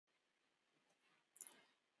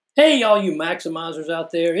Hey, all you maximizers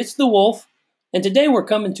out there, it's the Wolf, and today we're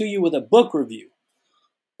coming to you with a book review.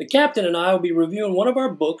 The captain and I will be reviewing one of our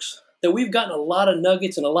books that we've gotten a lot of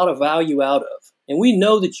nuggets and a lot of value out of, and we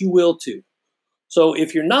know that you will too. So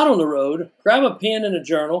if you're not on the road, grab a pen and a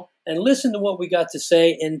journal and listen to what we got to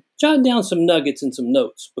say and jot down some nuggets and some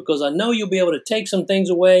notes, because I know you'll be able to take some things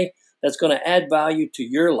away that's going to add value to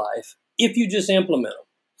your life if you just implement them.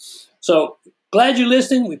 So glad you're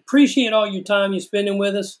listening. We appreciate all your time you're spending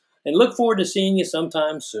with us and look forward to seeing you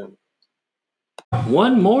sometime soon.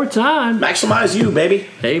 One more time. Maximize you, baby.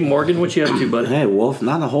 Hey, Morgan, what you up to, buddy? Hey, Wolf.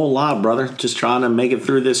 Not a whole lot, brother. Just trying to make it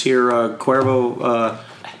through this here Cuervo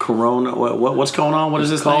Corona. What's going on? What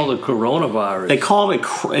is this called? Thing? The coronavirus. They call it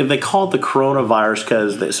the coronavirus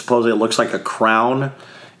because supposedly it looks like a crown.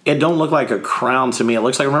 It don't look like a crown to me. It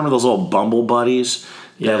looks like, remember those little bumble buddies?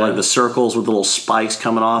 Yeah. Like the circles with the little spikes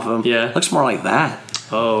coming off them? Yeah. It looks more like that.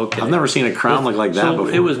 Oh, okay. I've never seen a crown look like that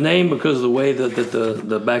before. It was named because of the way that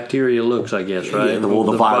the bacteria looks, I guess, right? Yeah,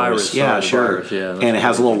 the virus. Yeah, sure. Virus. Yeah, and it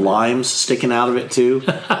has little limes sticking out of it, too.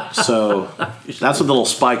 So that's what the little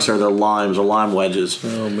spikes are. They're limes or lime wedges.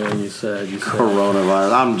 Oh, man, you sad.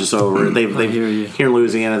 Coronavirus. I'm just over it. They've hear you. Here in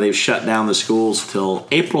Louisiana, they've shut down the schools till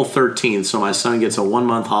April 13th, so my son gets a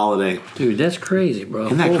 1-month holiday. Dude, that's crazy, bro.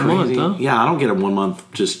 Isn't that crazy? Month, huh? Yeah, I don't get a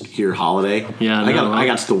 1-month just here holiday. Yeah, I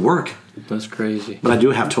got to work. That's crazy. But I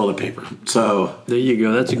do have toilet paper, so there you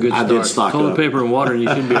go. That's a good start. I did stock toilet up. paper and water, and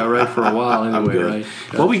you should be all right for a while anyway, right?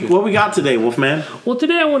 Gotcha. What we got today, Wolfman? Well,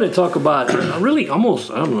 today I want to talk about really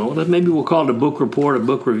almost, I don't know, maybe we'll call it a book report, a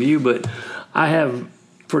book review, but I have,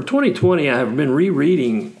 for 2020, I have been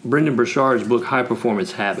rereading Brendon Burchard's book, High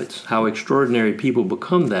Performance Habits, How Extraordinary People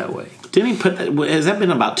Become That Way. Didn't he put that? Has that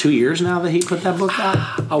been about 2 years now that he put that book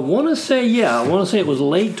out? I want to say, it was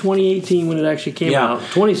late 2018 when it actually came out.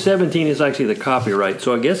 2017 is actually the copyright,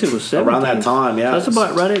 so I guess it was 17. Around that time, yeah. That's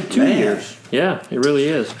about right at 2 years. Yeah, it really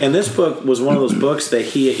is. And this book was one of those books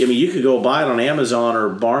that you could go buy it on Amazon or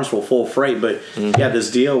Barnesville full freight, but he had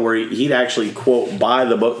this deal where he'd actually, quote, buy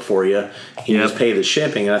the book for you. He just pay the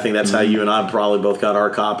shipping, and I think that's how you and I probably both got our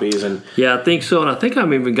copies. And yeah, I think so, and I think I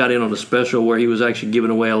even got in on a special where he was actually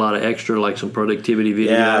giving away a lot of extra, like some productivity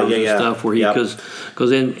videos and stuff, where he,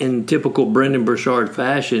 because in typical Brendon Burchard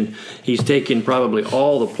fashion, he's taken probably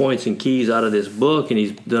all the points and keys out of this book, and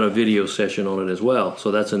he's done a video session on it as well.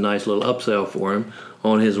 So that's a nice little upsell for him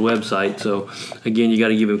on his website. So again, you got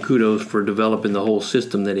to give him kudos for developing the whole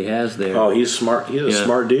system that he has there. Oh, he's smart. He's a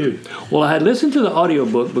smart dude. Well, I had listened to the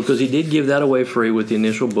audiobook because he did give that away free with the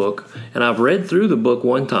initial book, and I've read through the book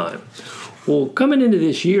one time. Well, coming into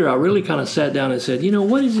this year, I really kind of sat down and said,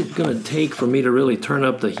 what is it going to take for me to really turn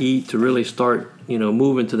up the heat, to really start,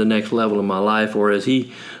 moving to the next level in my life? Or as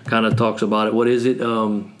he kind of talks about it, what is it?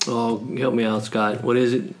 Help me out, Scott. What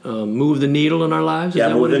is it? Move the needle in our lives? Is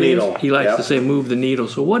that move what the needle. He likes to say move the needle.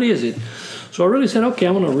 So what is it? So I really said, okay,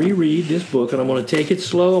 I'm going to reread this book, and I'm going to take it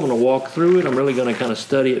slow. I'm going to walk through it. I'm really going to kind of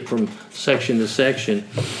study it from section to section.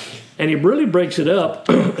 And he really breaks it up.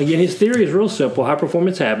 Again, his theory is real simple,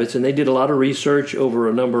 high-performance habits, and they did a lot of research over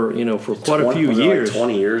a number, for quite a few years. Like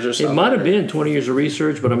 20 years or something? It might have been 20 years of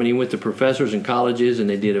research, but, he went to professors in colleges, and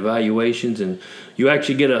they did evaluations, and you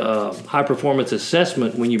actually get a high-performance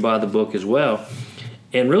assessment when you buy the book as well.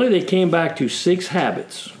 And really they came back to 6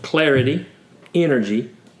 habits: clarity, energy,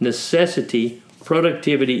 necessity,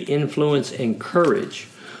 productivity, influence, and courage,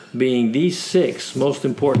 being these 6 most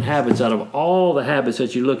important habits out of all the habits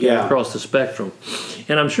that you look at across the spectrum.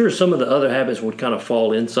 And I'm sure some of the other habits would kind of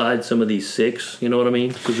fall inside some of these 6, you know what I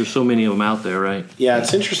mean? Because there's so many of them out there, right? Yeah,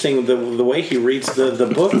 it's interesting the way he reads the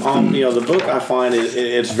book. The book I find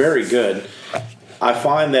it's very good. I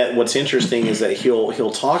find that what's interesting is that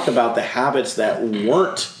he'll talk about the habits that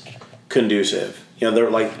weren't conducive. They're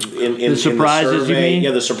like in the surprises, in the survey, you mean?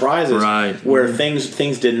 Yeah, the surprises, right? Where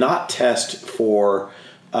things did not test for.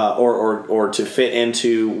 Or to fit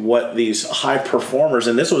into what these high performers,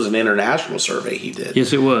 and this was an international survey he did.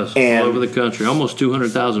 Yes, it was. All over the country. Almost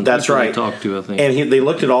 200,000 people they talked to, I think. And they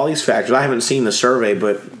looked at all these factors. I haven't seen the survey,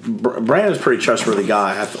 but Brandon's a pretty trustworthy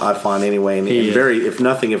guy, I find anyway, and very, if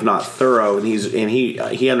not thorough, and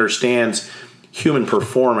he understands human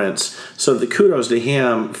performance. So the kudos to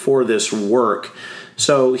him for this work.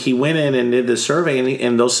 So he went in and did this survey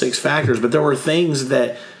and those 6 factors, but there were things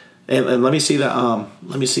that. And let me see the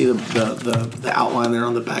outline there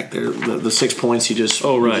on the back there. The 6 points you just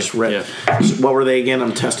read. Yeah. So what were they again?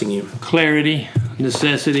 I'm testing you. Clarity,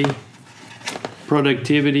 necessity,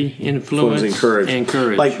 productivity, influence, and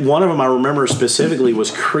courage. Like one of them I remember specifically was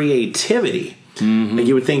creativity. Mm-hmm. Like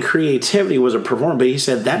you would think creativity was a performance, but he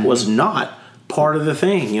said that was not part of the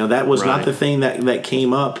thing. You know, that was not the thing that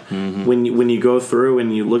came up when you go through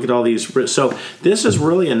and you look at all these. So this is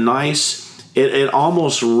really a nice. It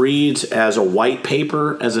almost reads as a white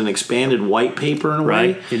paper, as an expanded white paper in a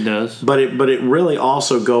way. Right, it does. But it really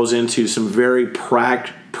also goes into some very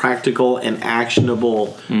practical and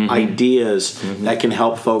actionable ideas that can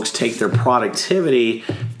help folks take their productivity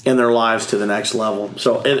in their lives to the next level.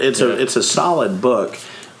 So it's a solid book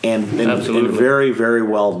and very, very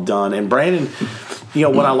well done. And Brandon, you know,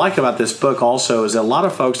 what I like about this book also is that a lot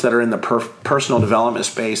of folks that are in the personal development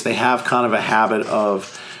space, they have kind of a habit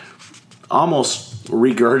of almost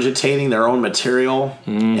regurgitating their own material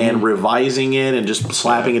and revising it and just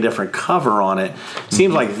slapping a different cover on it.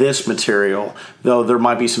 Seems like this material, though there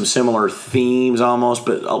might be some similar themes almost,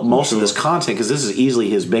 but most of this content, because this is easily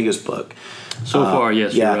his biggest book. So far,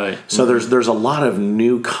 yes, you're right. So there's a lot of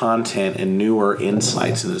new content and newer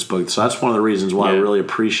insights in this book. So that's one of the reasons why I really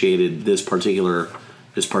appreciated this particular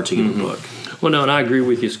book. Well, no, and I agree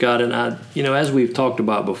with you, Scott. And as we've talked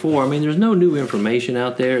about before, I mean, there's no new information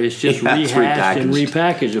out there. It's just rehashed and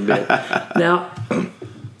repackaged a bit. Now,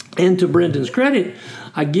 and to Brendan's credit,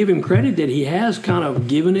 I give him credit that he has kind of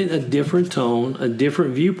given it a different tone, a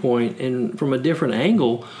different viewpoint, and from a different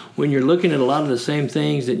angle. When you're looking at a lot of the same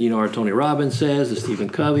things that our Tony Robbins says, the Stephen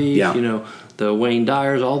Covey, the Wayne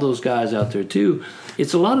Dyers, all those guys out there too.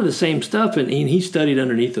 It's a lot of the same stuff, and he studied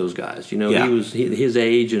underneath those guys. He was his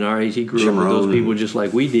age and our age. He grew up with those people just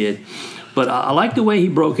like we did. But I like the way he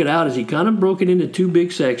broke it out. Is he kind of broke it into two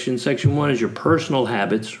big sections. Section 1 is your personal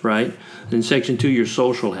habits, right? And Section 2, your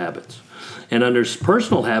social habits. And under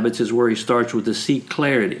personal habits is where he starts with the seek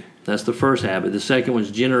clarity. That's the first habit. The second one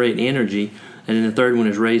is generate energy. And then the third one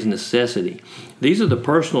is raise necessity. These are the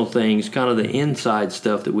personal things, kind of the inside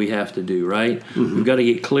stuff that we have to do, right? We've got to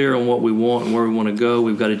get clear on what we want and where we want to go.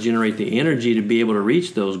 We've got to generate the energy to be able to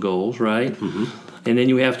reach those goals, right? And then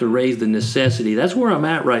you have to raise the necessity. That's where I'm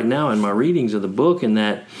at right now in my readings of the book, and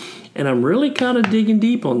I'm really kind of digging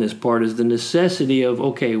deep on this part is the necessity of,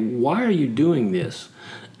 okay, why are you doing this?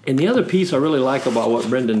 And the other piece I really like about what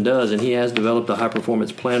Brendan does, and he has developed a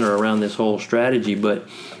high-performance planner around this whole strategy, but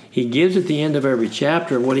he gives at the end of every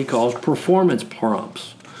chapter what he calls performance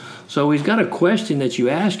prompts. So he's got a question that you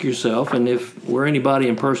ask yourself, and if we're anybody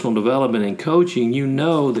in personal development and coaching,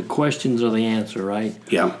 the questions are the answer, right?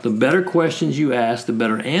 Yeah. The better questions you ask, the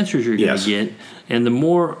better answers you're going to get, and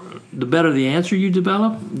the better the answer you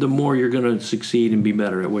develop, the more you're going to succeed and be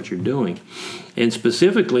better at what you're doing. And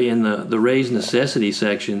specifically in the raise necessity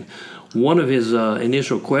section, one of his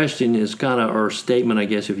initial question is or statement, I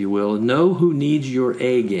guess, if you will, know who needs your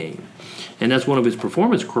A game. And that's one of his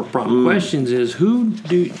performance prompt questions is who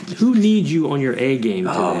needs you on your A game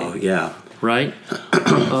today? Oh, yeah. Right?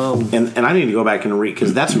 And I need to go back and read,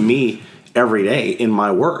 because that's me every day in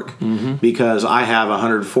my work, because I have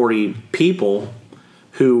 140 people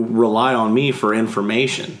who rely on me for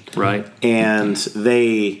information. Right. And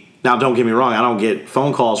now, don't get me wrong, I don't get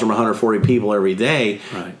phone calls from 140 people every day,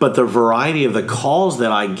 but the variety of the calls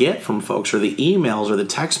that I get from folks or the emails or the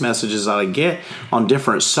text messages that I get on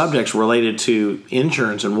different subjects related to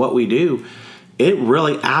insurance and what we do, it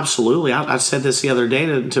really absolutely, I said this the other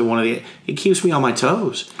day to one of it keeps me on my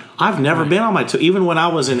toes. I've never been on my toes. Even when I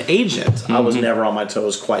was an agent, I was never on my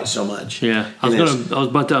toes quite so much. Yeah,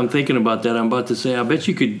 I'm thinking about that. I'm about to say, I bet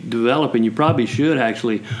you could develop, and you probably should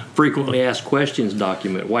actually frequently ask questions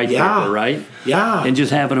document, white paper, right? Yeah. And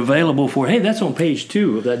just have it available for, hey, that's on page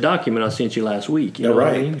 2 of that document I sent you last week. You know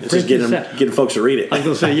right. What I mean? It's just getting folks to read it. I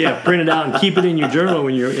was going to say, print it out and keep it in your journal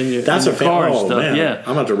when you're in your car and stuff. Man. Yeah.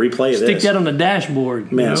 I'm about to replay Stick that on the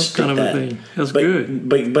dashboard. Man, kind of a thing. That's good.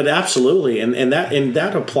 But absolutely, and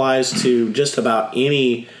that applies to just about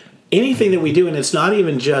anything that we do, and it's not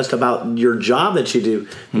even just about your job that you do.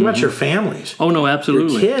 Think about your families. Oh no,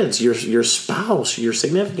 absolutely. Your kids, your spouse, your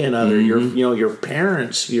significant other, your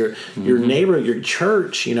parents, your neighbor, your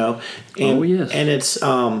church. And it's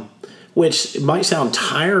which might sound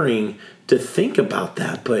tiring to think about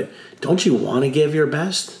that, but don't you want to give your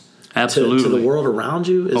best? Absolutely. To the world around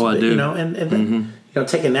you? I do. And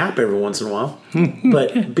take a nap every once in a while,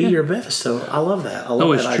 but be your best. So I love that. I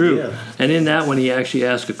love that true. idea. And in that one, he actually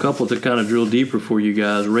asked a couple to kind of drill deeper for you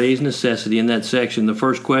guys. Raise necessity in that section. The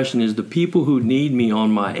first question is, the people who need me on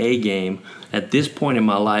my A game at this point in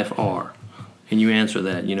my life are. And you answer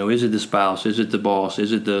that. Is it the spouse? Is it the boss?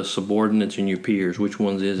 Is it the subordinates and your peers? Which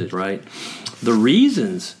ones is it, right? The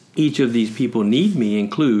reasons each of these people need me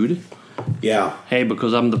include, hey,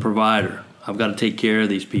 because I'm the provider. I've got to take care of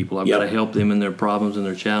these people. I've got to help them in their problems and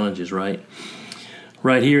their challenges, right?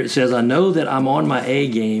 Right here it says, I know that I'm on my A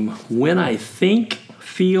game when I think,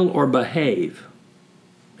 feel, or behave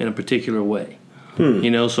in a particular way.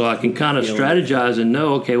 So I can kind of strategize and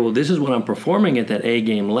know, okay, well, this is when I'm performing at that A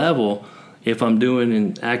game level if I'm doing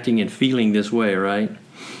and acting and feeling this way, right?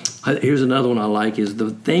 Here's another one I like is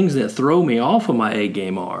the things that throw me off of my A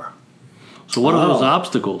game are. So what are those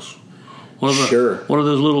obstacles? What are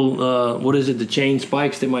those little, what is it, the chain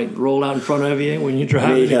spikes that might roll out in front of you when you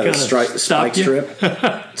drive? You got a spike strip.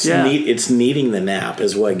 It's needing the nap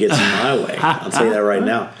is what gets in my way. I'll tell you that right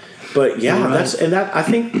now. But I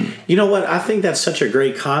think, you know what, I think that's such a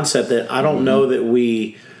great concept that I don't know that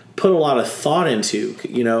we put a lot of thought into,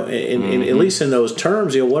 in at least in those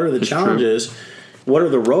terms, what are the challenges? True. What are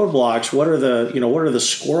the roadblocks? What are the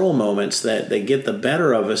squirrel moments that get the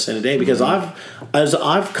better of us in a day? Because I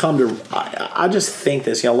just think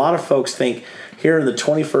this. A lot of folks think here in the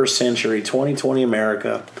 21st century, 2020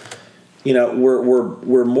 America,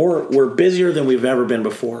 we're busier than we've ever been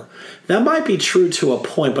before. That might be true to a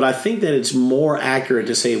point, but I think that it's more accurate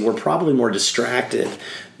to say we're probably more distracted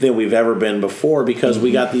than we've ever been before because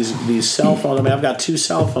we got these cell phones. I mean, I've got 2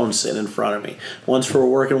 cell phones sitting in front of me. One's for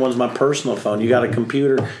work and one's my personal phone. You got a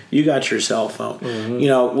computer, you got your cell phone.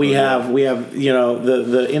 We have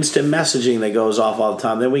the instant messaging that goes off all the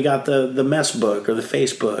time. Then we got the mess book or the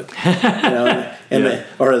Facebook,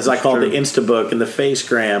 or as I call it, the Instabook and the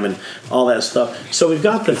Facegram and all that stuff. So we've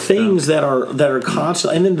got the things that are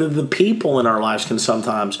constant, and then the people in our lives can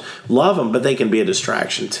sometimes love them, but they can be a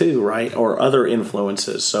distraction too, right? Or other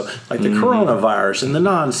influences. So like the coronavirus and the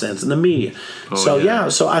nonsense and the media. But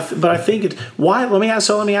I think it's why. Let me ask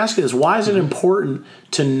you this: why is it important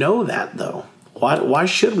to know that though? Why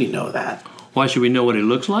should we know that? Why should we know what it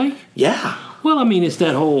looks like? Yeah. Well, I mean, it's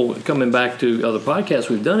that whole, coming back to other podcasts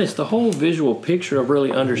we've done, it's the whole visual picture of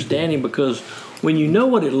really understanding, because when you know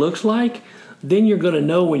what it looks like, then you're going to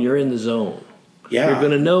know when you're in the zone. Yeah. You're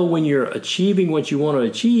going to know when you're achieving what you want to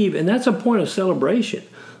achieve, and that's a point of celebration.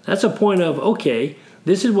 That's a point of, okay,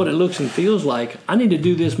 this is what it looks and feels like. I need to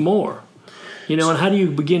do this more. And how do you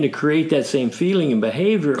begin to create that same feeling and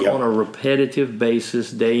behavior on a repetitive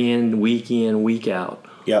basis, day in, week out?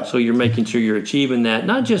 Yeah. So you're making sure you're achieving that,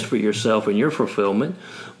 not just for yourself and your fulfillment,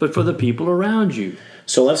 but for the people around you.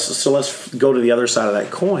 So let's go to the other side of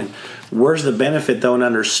that coin. Where's the benefit, though, in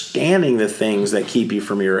understanding the things that keep you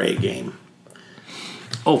from your A game?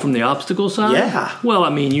 Oh, from the obstacle side? Yeah. Well,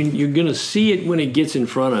 I mean, you're going to see it when it gets in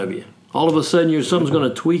front of you. All of a sudden, something's going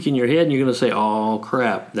to tweak in your head, and you're going to say, oh,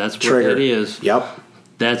 crap, that's what that is. Yep.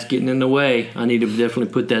 That's getting in the way. I need to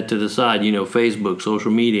definitely put that to the side. Facebook,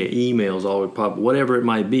 social media, emails, all pop, whatever it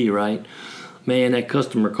might be, right? Man, that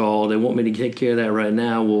customer call, they want me to take care of that right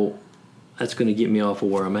now. Well, that's going to get me off of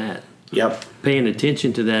where I'm at. Yep. Paying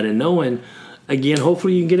attention to that and knowing, again,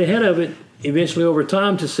 hopefully you can get ahead of it eventually over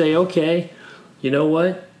time to say, okay, you know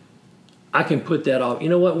what? I can put that off. You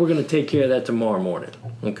know what? We're going to take care of that tomorrow morning.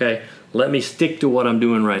 Okay? Let me stick to what I'm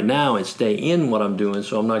doing right now and stay in what I'm doing,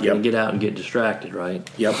 so I'm not going to get out and get distracted, right?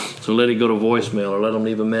 Yep. So let it go to voicemail or let them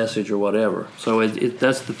leave a message or whatever. So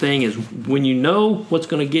that's the thing is when you know what's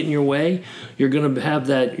going to get in your way, you're going to have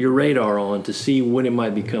your radar on to see when it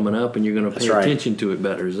might be coming up, and you're going to pay attention to it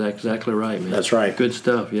better. Is that exactly right, man? That's right. Good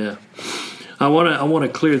stuff, yeah. I want to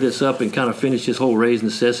clear this up and kind of finish this whole raise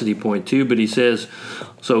necessity point too, but he says,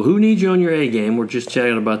 so who needs you on your A game? We're just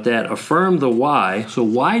chatting about that. Affirm the why. So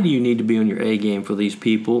why do you need to be on your A game for these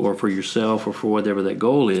people or for yourself or for whatever that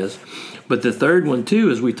goal is? But the third one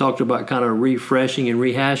too, is we talked about kind of refreshing and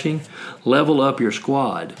rehashing, level up your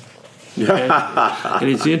squad. Okay? And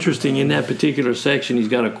it's interesting, in that particular section, he's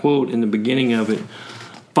got a quote in the beginning of it.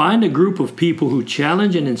 Find a group of people who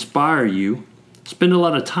challenge and inspire you. Spend a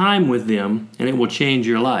lot of time with them, and it will change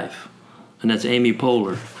your life. And that's Amy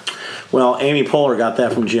Poehler. Well, Amy Poehler got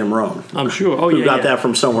that from Jim Rohn. I'm sure. Who got that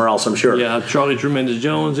from somewhere else, I'm sure. Yeah, Charlie Tremendous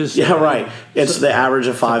Jones is. Yeah, right. It's the average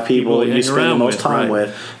of 5 people you spend the most time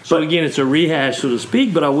with. So again, it's a rehash, so to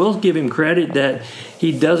speak, but I will give him credit that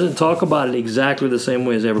he doesn't talk about it exactly the same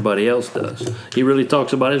way as everybody else does. He really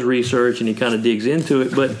talks about his research, and he kind of digs into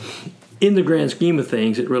it, but in the grand scheme of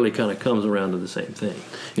things, it really kind of comes around to the same thing.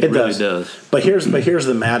 It really does. But here's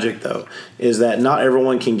the magic, though, is that not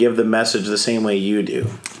everyone can give the message the same way you do.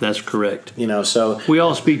 That's correct. So we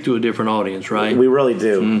all speak to a different audience, right? We really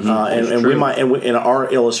do, and we might, and our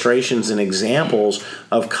illustrations and examples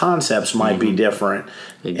of concepts might be different,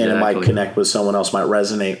 and it might connect with someone else, might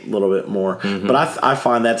resonate a little bit more. But I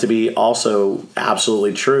find that to be also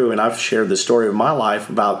absolutely true, and I've shared the story of my life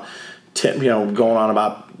about going on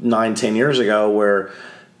about 9-10 years ago, where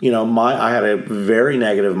I had a very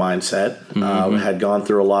negative mindset, had gone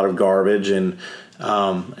through a lot of garbage, and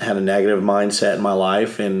had a negative mindset in my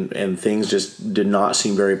life, and things just did not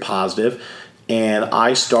seem very positive. And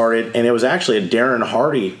I started, and it was actually a Darren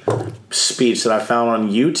Hardy speech that I found on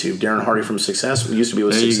YouTube. Darren Hardy from Success, used to be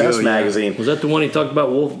with Success Magazine. Yeah. Was that the one he talked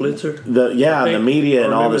about Wolf Blitzer? The media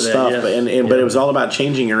and all this stuff. Yes. But it was all about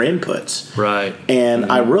changing your inputs. Right. And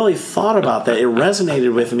I really thought about that. It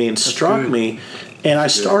resonated with me and struck me. And I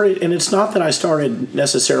started, and it's not that I started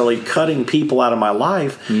necessarily cutting people out of my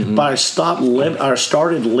life, but I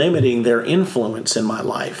started limiting their influence in my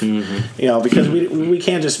life. Because we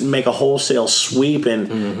can't just make a wholesale sweep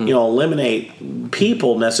and eliminate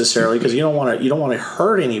people necessarily, because you don't want to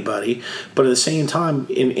hurt anybody. But at the same time,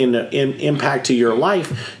 in impact to your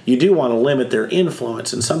life, you do want to limit their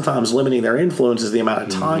influence, and sometimes limiting their influence is the amount of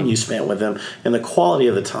time you spent with them and the quality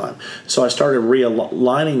of the time. So I started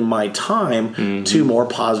realigning my time to more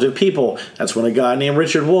positive people. That's when a guy named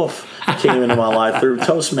Richard Wolf came into my life through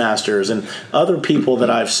Toastmasters, and other people that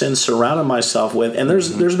I've since surrounded myself with. And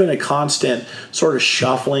there's been a constant sort of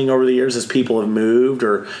shuffling over the years as people have moved,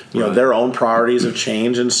 or their own priorities have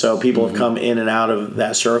changed, and so people have come in and out of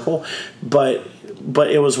that circle. But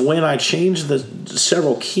it was when I changed the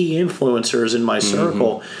several key influencers in my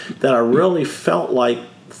circle that I really felt like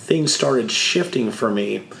things started shifting for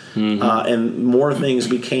me, and more things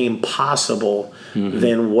became possible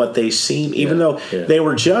than what they seemed, even though they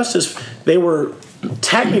were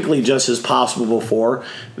technically just as possible before.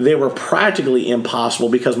 They were practically impossible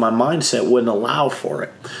because my mindset wouldn't allow for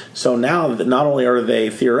it. So now that not only are they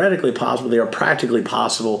theoretically possible, they are practically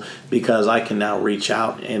possible because I can now reach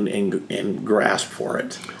out and grasp for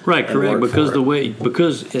it. Right, correct.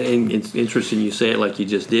 Because and it's interesting you say it like you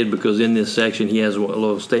just did, because in this section he has a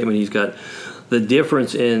little statement. He's got the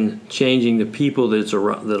difference in changing the people that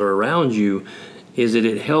are around you is that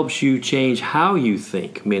it helps you change how you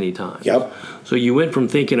think many times. Yep. So you went from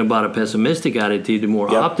thinking about a pessimistic attitude to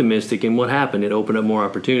more optimistic, and what happened? It opened up more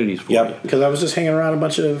opportunities for you. Because I was just hanging around a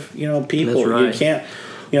bunch of people. That's right. You can't.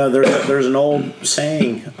 There's an old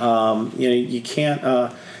saying. You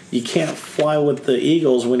can't fly with the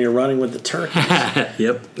eagles when you're running with the turkeys.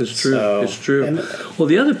 Yep, it's true. It's true. Well,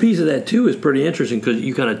 the other piece of that too is pretty interesting, because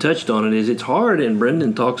you kind of touched on it. Is it's hard, and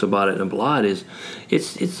Brendan talks about it in a lot. Is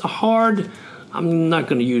it's hard. I'm not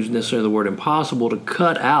going to use necessarily the word impossible to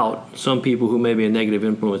cut out some people who may be a negative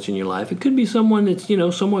influence in your life. It could be someone that's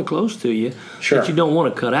somewhat close to you that you don't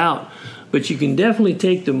want to cut out, but you can definitely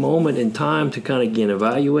take the moment and time to kind of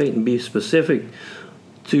evaluate and be specific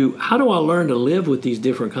to how do I learn to live with these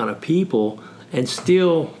different kind of people and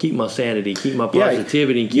still keep my sanity, keep my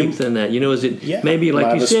positivity, and keep within that. Is it maybe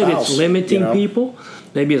like you said, it's limiting people.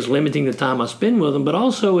 Maybe it's limiting the time I spend with them, but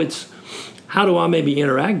also it's how do I maybe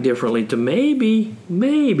interact differently to maybe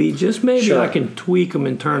I can tweak them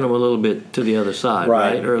and turn them a little bit to the other side,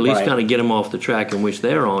 right? Or at least kind of get them off the track in which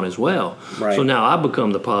they're on as well. Right. So now I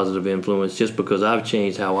become the positive influence just because I've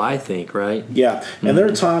changed how I think, right? Yeah, and there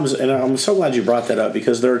are times, and I'm so glad you brought that up,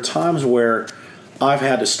 because there are times where I've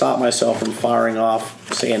had to stop myself from firing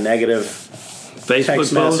off, say, a negative Facebook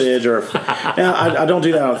text message, or I don't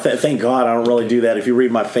do that. Thank God I don't really do that. If you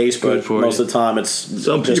read my Facebook, most of the time it's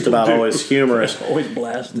just about always humorous, always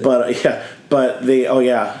blasted. But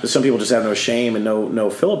some people just have no shame and no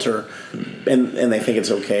filter, and they think it's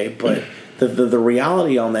okay. But the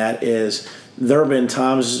reality on that is there have been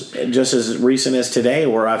times just as recent as today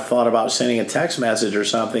where I've thought about sending a text message or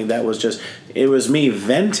something that was it was me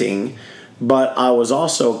venting, but I was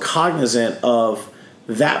also cognizant of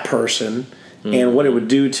that person and what it would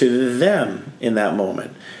do to them in that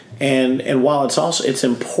moment. And while it's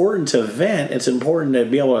important to vent, it's important to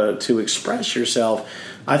be able to express yourself,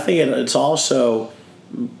 I think it's also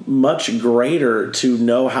much greater to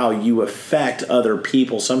know how you affect other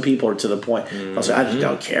people. Some people are to the point, I'll say, I just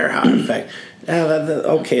don't care how I affect.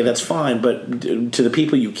 Okay, that's fine, but to the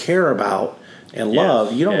people you care about and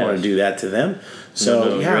love, you don't want to do that to them.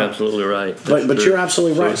 So you're absolutely right. But you're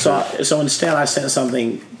absolutely right. So instead, I sent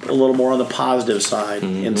something a little more on the positive side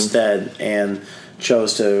instead, and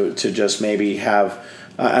chose to just maybe have.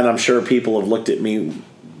 And I'm sure people have looked at me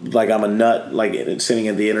like I'm a nut, like sitting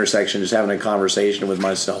at the intersection, just having a conversation with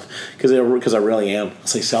myself, because I really am. I'll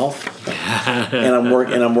say self, and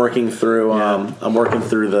I'm working through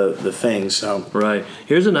the things. So right,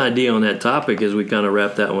 here's an idea on that topic as we kind of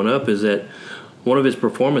wrap that one up. Is that one of his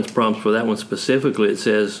performance prompts for that one specifically? It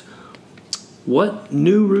says, what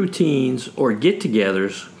new routines or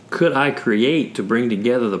get-togethers could I create to bring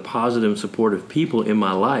together the positive and supportive people in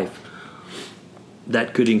my life?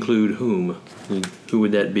 That could include whom? Who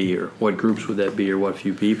would that be, or what groups would that be, or what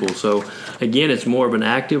few people? So again, it's more of an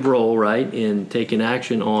active role, right, in taking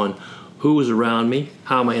action on who is around me,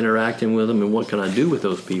 how am I interacting with them, and what can I do with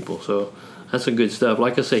those people. So That's a good stuff.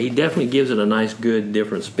 Like I say, he definitely gives it a nice, good,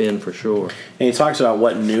 different spin for sure. And he talks about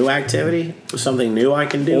what new activity, something new I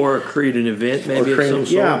can do, or create an event, maybe of some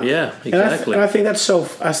sort. Yeah, exactly. And I think that's so.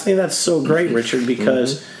 I think that's so great, Richard,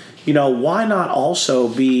 because why not also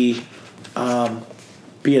be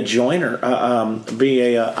a joiner,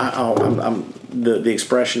 the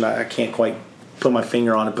expression I can't quite put my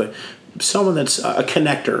finger on it, but someone that's a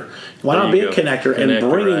connector. Why not be a connector and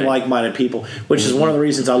bringing like-minded people? Which is one of the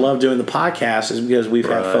reasons I love doing the podcast, is because we've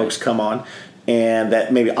had folks come on and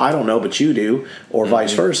that maybe I don't know, but you do, or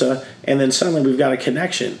vice versa, and then suddenly we've got a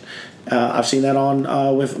connection. I've seen that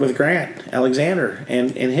on with Grant Alexander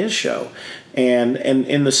and his show. And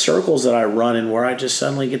in the circles that I run in, where I just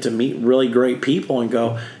suddenly get to meet really great people and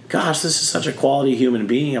go, gosh, this is such a quality human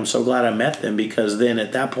being. I'm so glad I met them, because then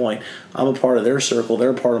at that point, I'm a part of their circle, they're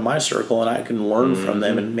a part of my circle, and I can learn from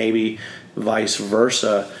them, and maybe vice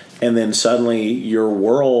versa. And then suddenly your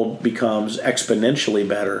world becomes exponentially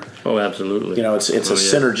better. Oh, absolutely. It's a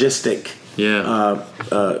synergistic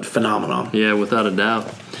phenomenon. Yeah, without a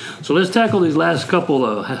doubt. So let's tackle these last couple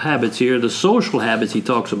of habits here. The social habits he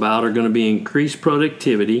talks about are going to be increase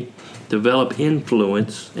productivity, develop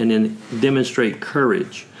influence, and then demonstrate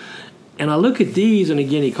courage. And I look at these, and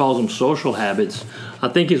again, he calls them social habits. I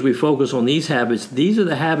think as we focus on these habits, these are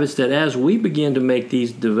the habits that as we begin to make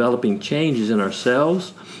these developing changes in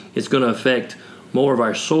ourselves, it's going to affect more of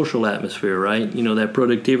our social atmosphere, right? That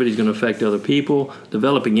productivity is going to affect other people.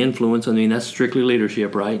 Developing influence, I mean, that's strictly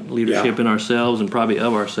leadership, right? Leadership in ourselves and probably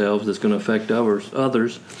of ourselves that's going to affect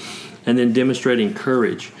others. And then demonstrating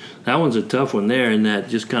courage. That one's a tough one there, in that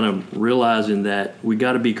just kind of realizing that we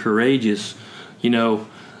got to be courageous.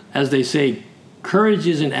 As they say, courage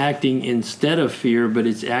isn't acting instead of fear, but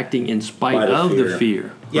it's acting in spite of the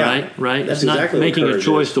fear. Yeah, right? That's it's not exactly making a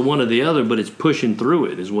choice is. to one or the other, but it's pushing through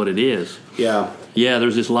it is what it is. Yeah. Yeah,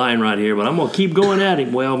 there's this line right here, but I'm going to keep going at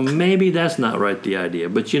it. Well, maybe that's not right, the idea,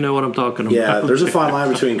 but you know what I'm talking about. Yeah, there's a fine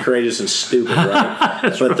line between courageous and stupid,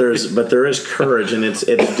 right? There is courage, and it's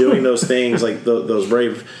doing those things like those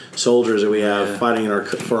brave soldiers that we have fighting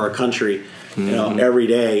for our country, every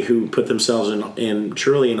day, who put themselves in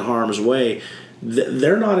truly in harm's way.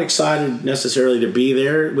 They're not excited necessarily to be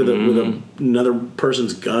there with another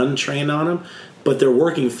person's gun trained on them, but they're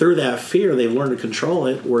working through that fear. They've learned to control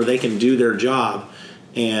it, where they can do their job,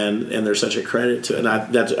 and they're such a credit to it. And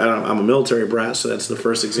I'm a military brat, so that's the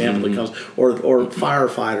first example that comes. Or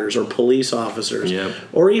firefighters, or police officers,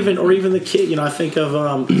 or even the kid. I think of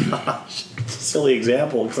silly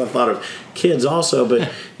example, because I thought of kids also,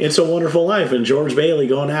 but It's a Wonderful Life, and George Bailey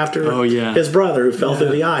going after his brother who fell through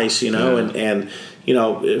the ice, and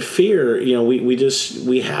fear,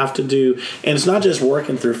 we have to do, and it's not just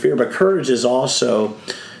working through fear, but courage is also,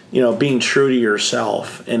 being true to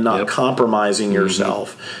yourself and not compromising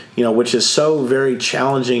yourself, which is so very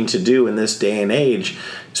challenging to do in this day and age,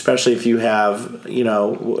 especially if you have,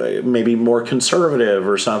 maybe more conservative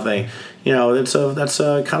or something. That's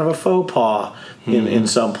a kind of a faux pas in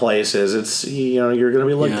some places. It's, you're going to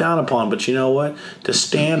be looked down upon, but you know what? To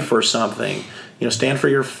stand for something, stand for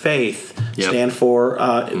your faith, stand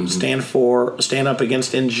up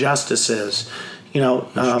against injustices.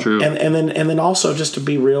 True. And then also just to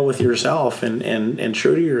be real with yourself and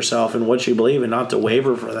true to yourself and what you believe, and not to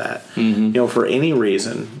waver for that. For any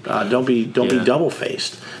reason. Don't be double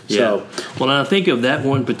faced. So, well, and I think of that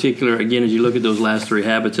one particular, again, as you look at those last three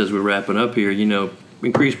habits as we're wrapping up here,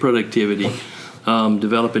 increase productivity,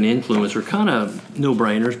 develop an influence are kind of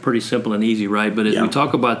no-brainers, pretty simple and easy, right? But as we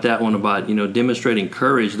talk about that one about, demonstrating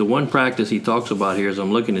courage, the one practice he talks about here as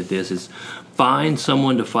I'm looking at this is find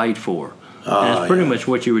someone to fight for. And that's pretty much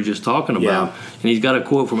what you were just talking about. And he's got a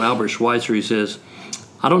quote from Albert Schweitzer. He says,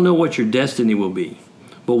 "I don't know what your destiny will be,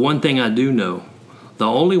 but one thing I do know. The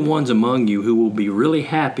only ones among you who will be really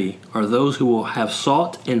happy are those who will have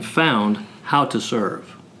sought and found how to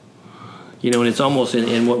serve." And it's almost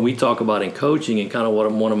in what we talk about in coaching, and kind of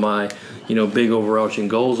what one of my, big overarching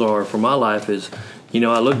goals are for my life is,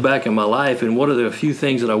 I look back in my life, and what are the few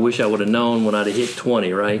things that I wish I would have known when I'd have hit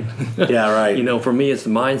 20, right? Yeah, right. For me, it's the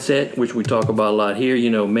mindset, which we talk about a lot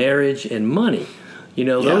here, marriage and money.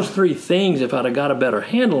 Those three things, if I'd have got a better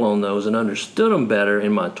handle on those and understood them better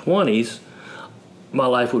in my 20s, my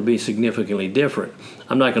life would be significantly different.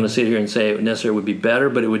 I'm not going to sit here and say it necessarily would be better,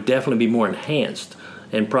 but it would definitely be more enhanced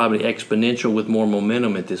and probably exponential with more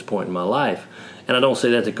momentum at this point in my life. And I don't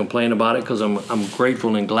say that to complain about it, because I'm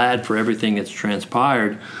grateful and glad for everything that's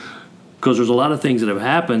transpired, because there's a lot of things that have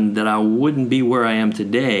happened that I wouldn't be where I am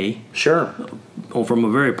today. Sure. Or from a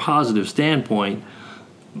very positive standpoint,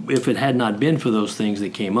 if it had not been for those things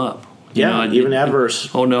that came up. Even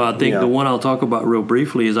adverse. Oh no, I think the one I'll talk about real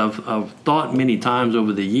briefly is I've thought many times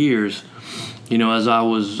over the years. As I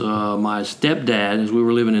was my stepdad, as we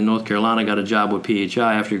were living in North Carolina, got a job with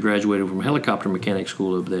PHI after he graduated from helicopter mechanic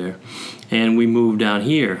school up there, and we moved down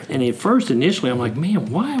here. And at first, initially, I'm like, man,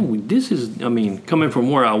 why are we? Coming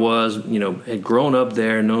from where I was, had grown up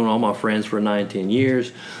there, known all my friends for 9-10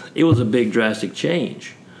 years, it was a big drastic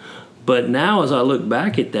change. But now, as I look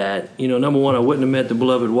back at that, number one, I wouldn't have met the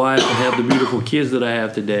beloved wife and have the beautiful kids that I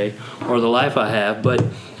have today, or the life I have. But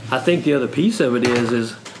I think the other piece of it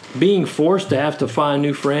is being forced to have to find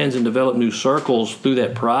new friends and develop new circles through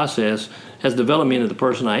that process has developed me into the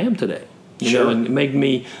person I am today. And made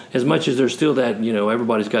me, as much as there's still that,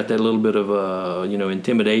 everybody's got that little bit of,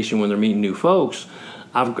 intimidation when they're meeting new folks.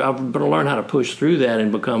 I've got to learn how to push through that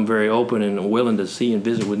and become very open and willing to see and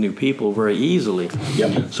visit with new people very easily.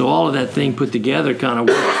 Yep. So all of that thing put together kind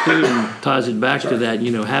of works through and ties it back to that,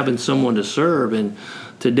 having someone to serve. And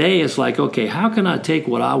today it's like, okay, how can I take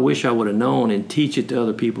what I wish I would have known and teach it to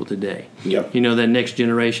other people today? Yep. That next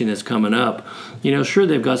generation that's coming up. Sure,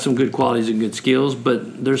 they've got some good qualities and good skills,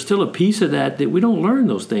 but there's still a piece of that we don't learn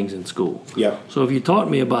those things in school. Yep. So if you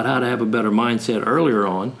taught me about how to have a better mindset earlier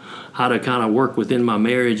on, how to kind of work within my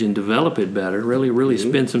marriage and develop it better, really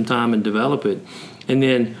spend some time and develop it. And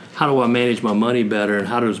then how do I manage my money better, and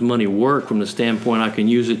how does money work from the standpoint I can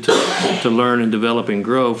use it to learn and develop and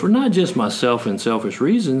grow for not just myself and selfish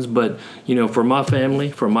reasons, but, for my family,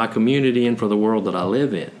 for my community, and for the world that I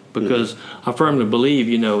live in. Because I firmly believe,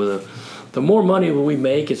 the more money we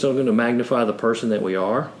make, it's only going to magnify the person that we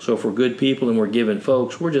are. So if we're good people and we're giving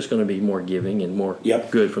folks, we're just going to be more giving and more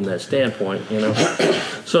good from that standpoint,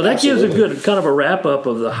 So that gives a good kind of a wrap-up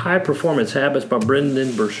of the High Performance Habits by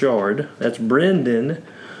Brendon Burchard. That's Brendon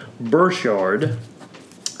Burchard.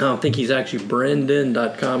 I don't think he's actually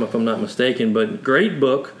Brendon.com if I'm not mistaken, but great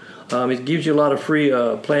book. It gives you a lot of free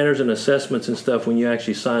planners and assessments and stuff when you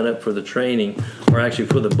actually sign up for the training or actually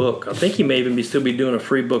for the book. I think he may even still be doing a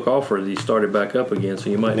free book offer that he started back up again, so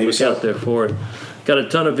you might look out there for it. Got a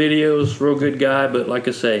ton of videos, real good guy, but like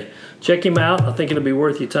I say, check him out. I think it'll be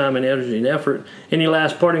worth your time and energy and effort. Any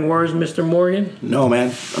last parting words, Mr. Morgan? No,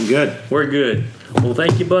 man. I'm good. We're good. Well,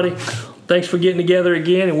 thank you, buddy. Thanks for getting together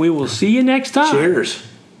again, and we will see you next time. Cheers.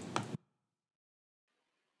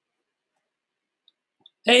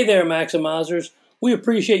 Hey there, Maximizers. We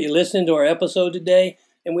appreciate you listening to our episode today,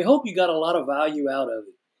 and we hope you got a lot of value out of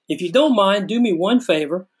it. If you don't mind, do me one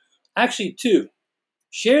favor, actually two.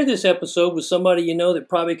 Share this episode with somebody you know that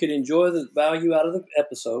probably could enjoy the value out of the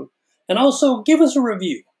episode, and also give us a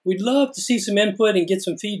review. We'd love to see some input and get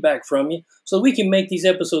some feedback from you so we can make these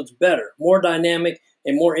episodes better, more dynamic,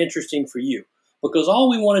 and more interesting for you. Because all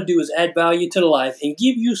we want to do is add value to the life and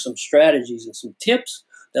give you some strategies and some tips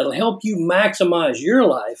that'll help you maximize your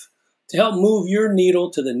life to help move your needle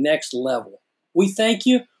to the next level. We thank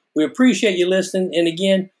you. We appreciate you listening. And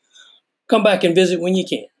again, come back and visit when you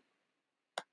can.